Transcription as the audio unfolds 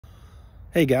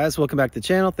Hey guys, welcome back to the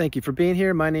channel. Thank you for being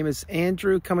here. My name is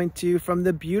Andrew, coming to you from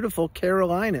the beautiful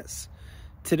Carolinas.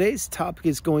 Today's topic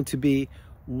is going to be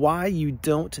why you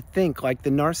don't think like the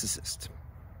narcissist.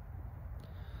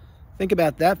 Think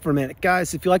about that for a minute.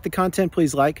 Guys, if you like the content,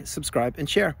 please like, subscribe, and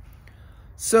share.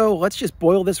 So let's just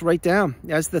boil this right down.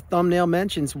 As the thumbnail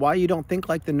mentions, why you don't think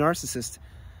like the narcissist.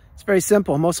 It's very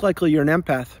simple. Most likely you're an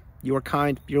empath. You are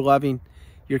kind, you're loving,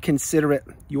 you're considerate,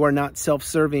 you are not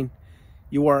self-serving.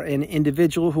 You are an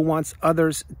individual who wants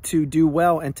others to do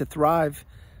well and to thrive.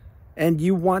 And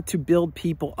you want to build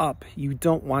people up. You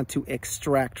don't want to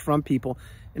extract from people.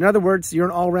 In other words, you're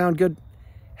an all-around good,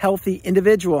 healthy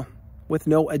individual with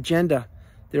no agenda.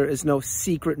 There is no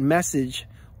secret message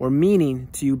or meaning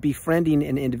to you befriending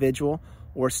an individual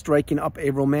or striking up a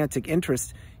romantic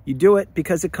interest. You do it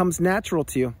because it comes natural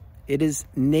to you. It is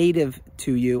native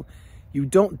to you. You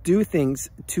don't do things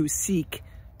to seek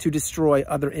to destroy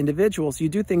other individuals. You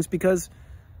do things because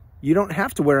you don't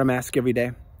have to wear a mask every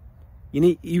day.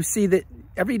 You see that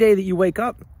every day that you wake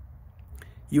up,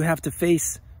 you have to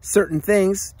face certain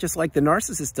things, just like the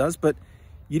narcissist does, but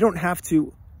you don't have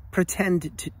to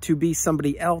pretend to be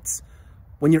somebody else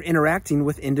when you're interacting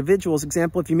with individuals.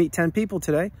 Example, if you meet 10 people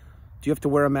today, do you have to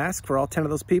wear a mask for all 10 of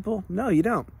those people? No, you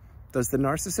don't. Does the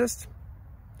narcissist?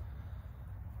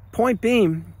 Point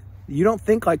being, you don't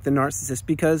think like the narcissist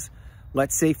because,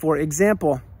 let's say, for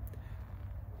example,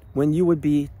 when you would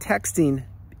be texting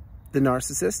the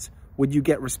narcissist, would you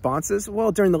get responses?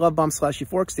 Well, during the love bomb /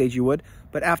 euphoric stage, you would.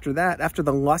 But after that, after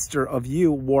the luster of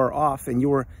you wore off and you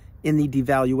were in the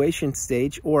devaluation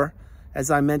stage, or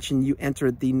as I mentioned, you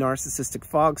entered the narcissistic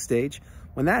fog stage,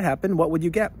 when that happened, what would you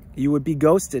get? You would be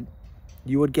ghosted.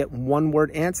 You would get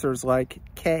one-word answers like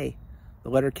K, the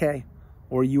letter K,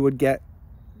 or you would get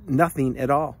nothing at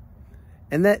all.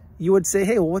 And that you would say,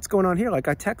 hey, well, what's going on here? Like,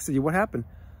 I texted you, what happened?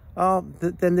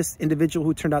 Then this individual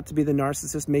who turned out to be the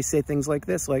narcissist may say things like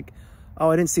this, like,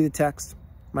 oh, I didn't see the text.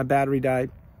 My battery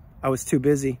died. I was too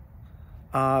busy.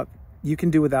 You can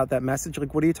do without that message.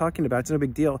 Like, what are you talking about? It's no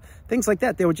big deal. Things like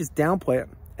that. They would just downplay it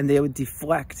and they would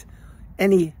deflect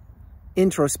any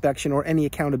introspection or any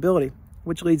accountability,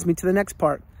 which leads me to the next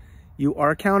part. You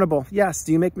are accountable. Yes.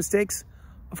 Do you make mistakes?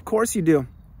 Of course you do.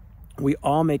 We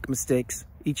all make mistakes.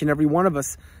 Each and every one of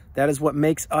us. That is what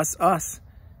makes us us.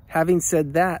 Having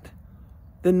said that,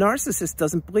 the narcissist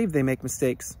doesn't believe they make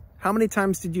mistakes. How many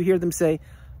times did you hear them say,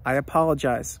 I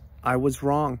apologize. I was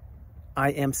wrong.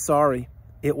 I am sorry.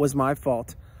 It was my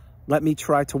fault. Let me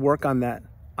try to work on that.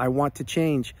 I want to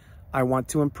change. I want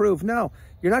to improve. No,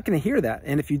 you're not going to hear that.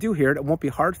 And if you do hear it, it won't be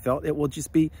heartfelt. It will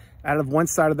just be out of one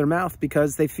side of their mouth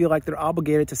because they feel like they're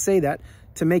obligated to say that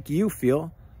to make you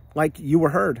feel like you were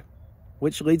heard.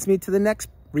 Which leads me to the next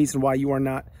reason why you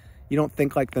don't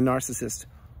think like the narcissist.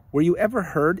 Were you ever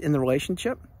heard in the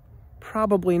relationship?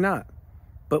 Probably not.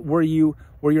 But were your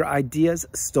ideas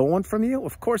stolen from you?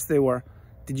 Of course they were.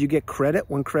 Did you get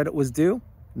credit when credit was due?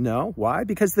 No. Why?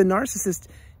 Because the narcissist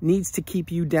needs to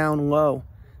keep you down low.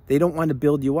 They don't want to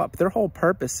build you up. Their whole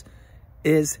purpose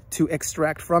is to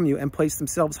extract from you and place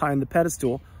themselves high on the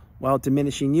pedestal while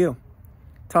diminishing you.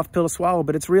 Tough pill to swallow,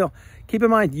 but it's real. Keep in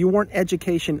mind, you weren't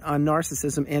education on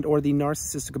narcissism and or the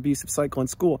narcissistic abusive cycle in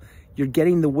school. You're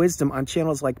getting the wisdom on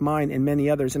channels like mine and many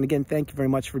others. And again, thank you very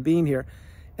much for being here.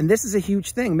 And this is a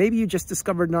huge thing. Maybe you just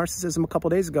discovered narcissism a couple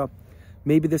days ago.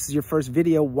 Maybe this is your first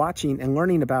video watching and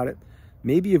learning about it.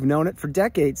 Maybe you've known it for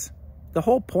decades. The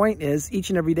whole point is each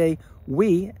and every day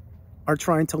we are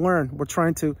trying to learn. We're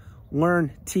trying to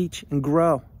learn, teach, and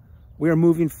grow. We are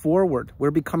moving forward.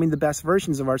 We're becoming the best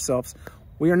versions of ourselves.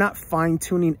 We are not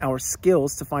fine-tuning our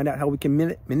skills to find out how we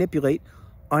can manipulate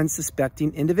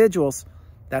unsuspecting individuals.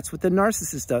 That's what the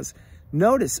narcissist does.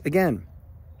 Notice, again,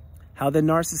 how the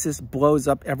narcissist blows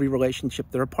up every relationship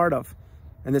they're a part of.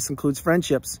 And this includes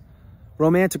friendships,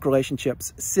 romantic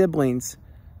relationships, siblings,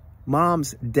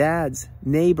 moms, dads,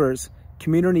 neighbors,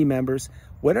 community members,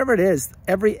 whatever it is.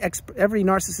 Every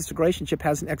narcissistic relationship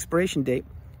has an expiration date.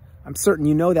 I'm certain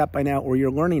you know that by now or you're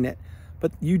learning it.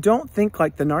 But you don't think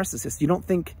like the narcissist. The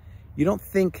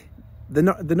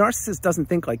narcissist doesn't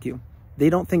think like you. They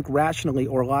don't think rationally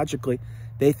or logically.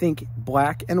 They think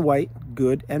black and white,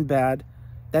 good and bad.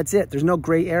 That's it. There's no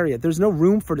gray area. There's no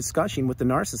room for discussion with the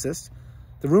narcissist.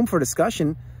 The room for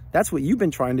discussion, that's what you've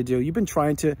been trying to do. You've been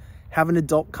trying to have an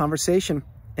adult conversation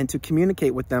and to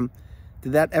communicate with them.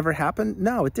 Did that ever happen?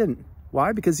 No, it didn't.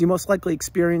 Why? Because you most likely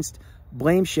experienced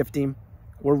blame shifting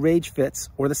or rage fits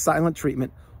or the silent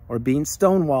treatment or being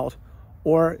stonewalled,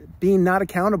 or being not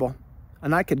accountable.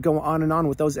 And I could go on and on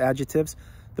with those adjectives.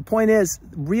 The point is,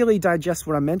 really digest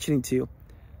what I'm mentioning to you.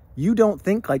 You don't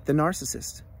think like the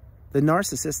narcissist. The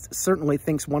narcissist certainly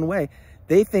thinks one way.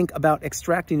 They think about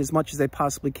extracting as much as they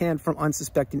possibly can from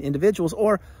unsuspecting individuals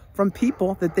or from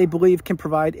people that they believe can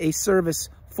provide a service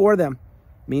for them.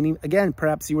 Meaning, again,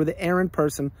 perhaps you were the errand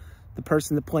person, the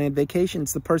person that planned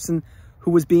vacations, the person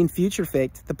who was being future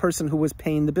faked, the person who was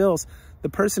paying the bills, the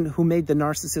person who made the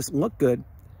narcissist look good.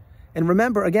 And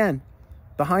remember, again,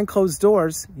 behind closed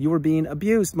doors, you were being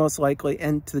abused most likely.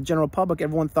 And to the general public,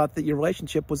 everyone thought that your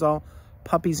relationship was all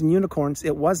puppies and unicorns.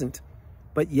 It wasn't.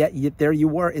 But yet there you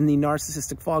were in the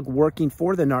narcissistic fog working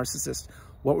for the narcissist.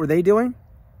 What were they doing?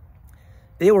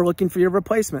 They were looking for your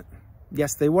replacement.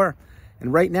 Yes, they were.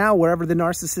 And right now, wherever the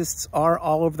narcissists are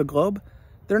all over the globe,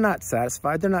 they're not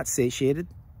satisfied. They're not satiated.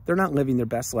 They're not living their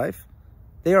best life.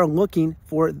 They are looking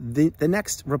for the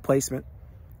next replacement.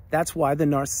 That's why the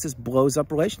narcissist blows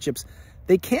up relationships.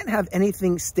 They can't have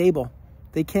anything stable.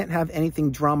 They can't have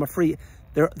anything drama-free.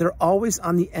 They're always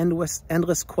on the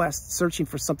endless quest, searching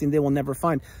for something they will never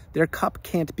find. Their cup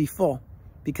can't be full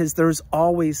because there's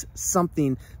always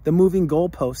something, the moving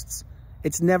goalposts.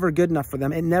 It's never good enough for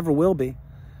them. It never will be.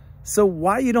 So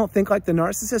why you don't think like the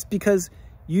narcissist? Because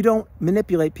you don't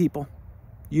manipulate people.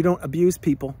 You don't abuse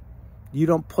people. You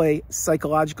don't play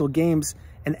psychological games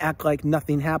and act like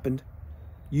nothing happened.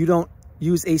 You don't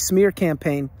use a smear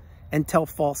campaign and tell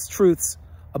false truths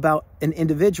about an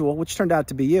individual, which turned out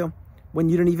to be you, when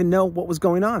you didn't even know what was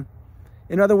going on.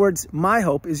 In other words, my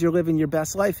hope is you're living your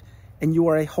best life and you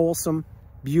are a wholesome,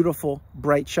 beautiful,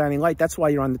 bright, shining light. That's why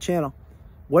you're on the channel.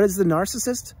 What is the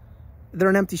narcissist? They're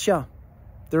an empty shell.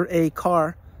 They're a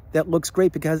car that looks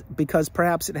great because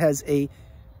perhaps it has a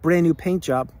brand new paint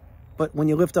job, but when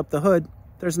you lift up the hood,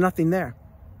 there's nothing there.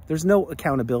 There's no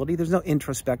accountability. There's no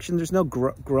introspection. There's no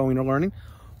growing or learning.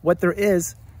 What there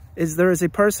is there is a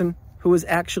person who is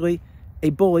actually a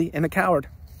bully and a coward.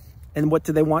 And what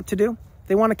do they want to do?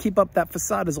 They want to keep up that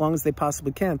facade as long as they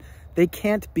possibly can. They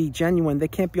can't be genuine. They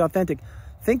can't be authentic.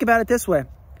 Think about it this way.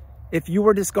 If you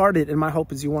were discarded, and my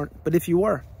hope is you weren't, but if you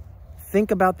were,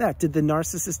 think about that. Did the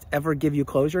narcissist ever give you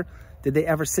closure? Did they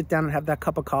ever sit down and have that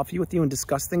cup of coffee with you and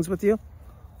discuss things with you?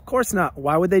 Of course not.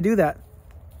 Why would they do that?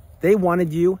 They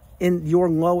wanted you in your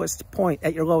lowest point,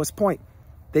 at your lowest point.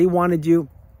 They wanted you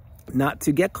not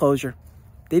to get closure.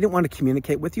 They didn't want to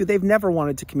communicate with you. They've never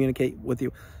wanted to communicate with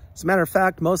you. As a matter of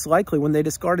fact, most likely when they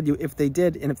discarded you, if they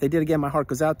did, and if they did again, my heart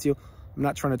goes out to you. I'm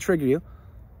not trying to trigger you.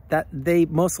 That they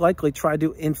most likely tried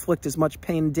to inflict as much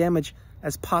pain and damage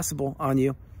as possible on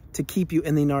you to keep you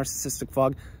in the narcissistic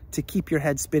fog, to keep your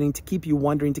head spinning, to keep you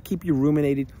wondering, to keep you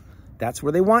ruminating. That's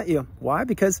where they want you. Why?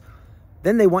 Because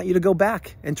then they want you to go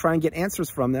back and try and get answers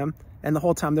from them. And the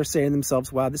whole time they're saying to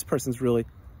themselves, wow, this person's really,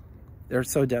 they're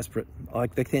so desperate.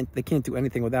 Like they can't do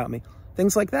anything without me.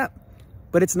 Things like that.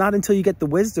 But it's not until you get the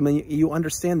wisdom and you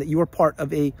understand that you are part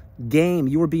of a game.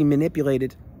 You were being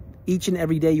manipulated. Each and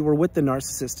every day you were with the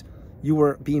narcissist, you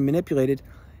were being manipulated.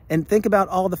 And think about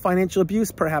all the financial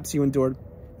abuse perhaps you endured,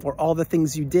 or all the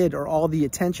things you did, or all the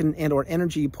attention and or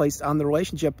energy you placed on the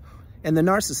relationship and the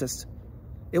narcissist.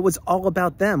 It was all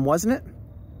about them, wasn't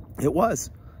it? It was.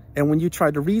 And when you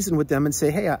tried to reason with them and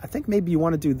say, hey, I think maybe you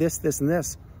want to do this, this, and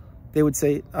this, they would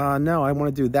say, no, I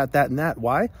want to do that, that, and that.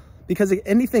 Why? Because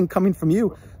anything coming from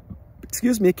you,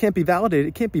 excuse me, it can't be validated.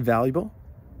 It can't be valuable.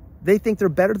 They think they're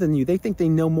better than you. They think they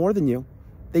know more than you.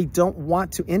 They don't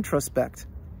want to introspect.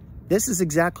 This is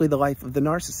exactly the life of the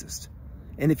narcissist.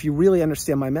 And if you really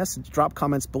understand my message, drop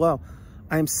comments below.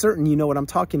 I am certain you know what I'm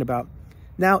talking about.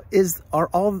 Now, is the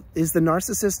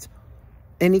narcissist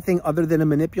anything other than a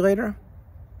manipulator?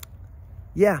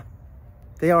 Yeah,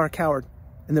 they are a coward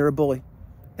and they're a bully.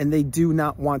 And they do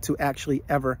not want to actually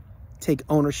ever take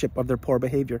ownership of their poor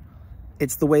behavior.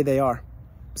 It's the way they are.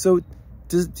 So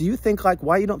do you think like,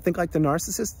 why you don't think like the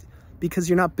narcissist? Because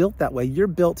you're not built that way. You're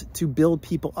built to build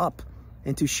people up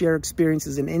and to share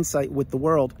experiences and insight with the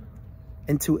world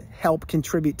and to help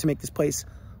contribute to make this place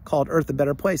called Earth a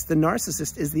better place. The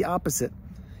narcissist is the opposite.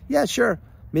 Yeah, sure,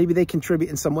 maybe they contribute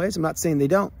in some ways. I'm not saying they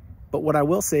don't. But what I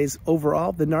will say is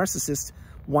overall, the narcissist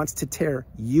wants to tear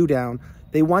you down.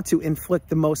 They want to inflict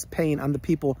the most pain on the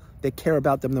people that care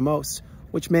about them the most,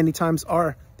 which many times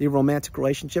are the romantic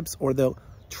relationships or the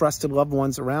trusted loved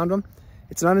ones around them.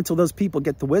 It's not until those people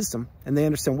get the wisdom and they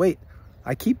understand, wait,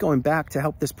 I keep going back to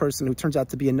help this person who turns out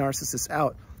to be a narcissist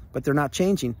out, but they're not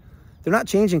changing. They're not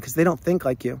changing because they don't think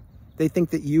like you. They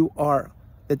think that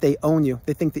that they own you.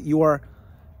 They think that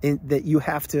that you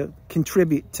have to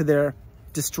contribute to their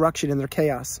destruction and their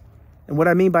chaos. And what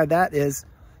I mean by that is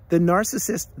the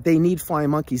narcissist, they need flying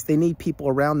monkeys. They need people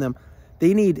around them.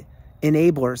 They need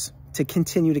enablers to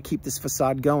continue to keep this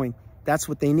facade going. That's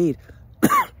what they need.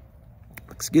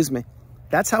 Excuse me.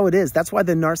 That's how it is. That's why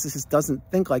the narcissist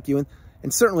doesn't think like you,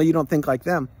 and certainly you don't think like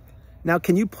them. Now,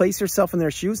 can you place yourself in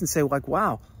their shoes and say, like,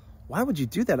 wow, why would you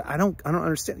do that? I don't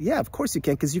understand. Yeah, of course you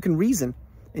can, because you can reason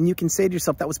and you can say to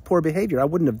yourself, that was poor behavior. I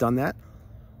wouldn't have done that.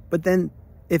 But then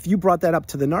if you brought that up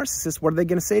to the narcissist, what are they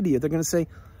going to say to you? They're going to say,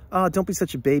 oh, don't be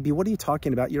such a baby. What are you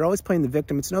talking about? You're always playing the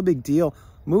victim. It's no big deal.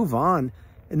 Move on.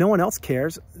 And no one else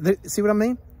cares. See what I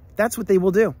mean? That's what they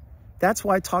will do. That's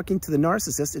why talking to the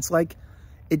narcissist, it's like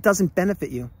it doesn't benefit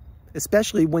you,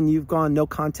 especially when you've gone no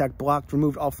contact, blocked,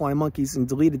 removed all flying monkeys, and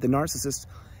deleted the narcissist,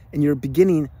 and you're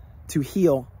beginning to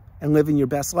heal and live in your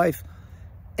best life.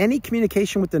 Any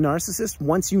communication with the narcissist,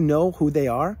 once you know who they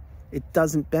are, it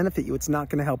doesn't benefit you. It's not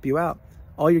going to help you out.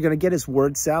 All you're going to get is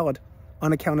word salad,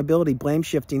 unaccountability, blame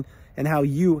shifting, and how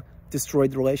you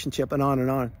destroyed the relationship, and on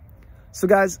and on. So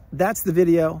guys, that's the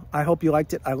video. I hope you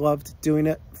liked it. I loved doing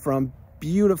it from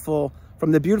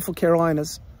the beautiful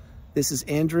Carolinas. This is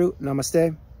Andrew.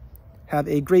 Namaste. Have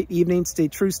a great evening. Stay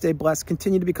true, stay blessed.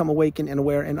 Continue to become awakened and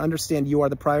aware, and understand you are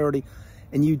the priority.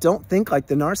 And you don't think like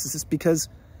the narcissist, because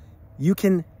you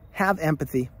can have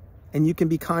empathy and you can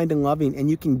be kind and loving and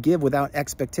you can give without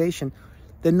expectation.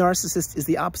 The narcissist is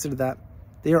the opposite of that.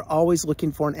 They are always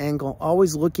looking for an angle,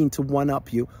 always looking to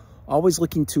one-up you, always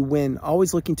looking to win,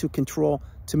 always looking to control,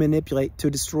 to manipulate, to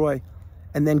destroy,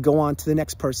 and then go on to the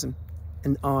next person,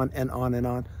 and on and on and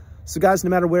on. So guys, no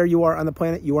matter where you are on the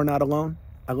planet, you are not alone.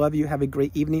 I love you. Have a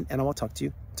great evening, and I will talk to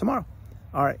you tomorrow.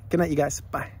 All right. Good night, you guys.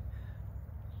 Bye.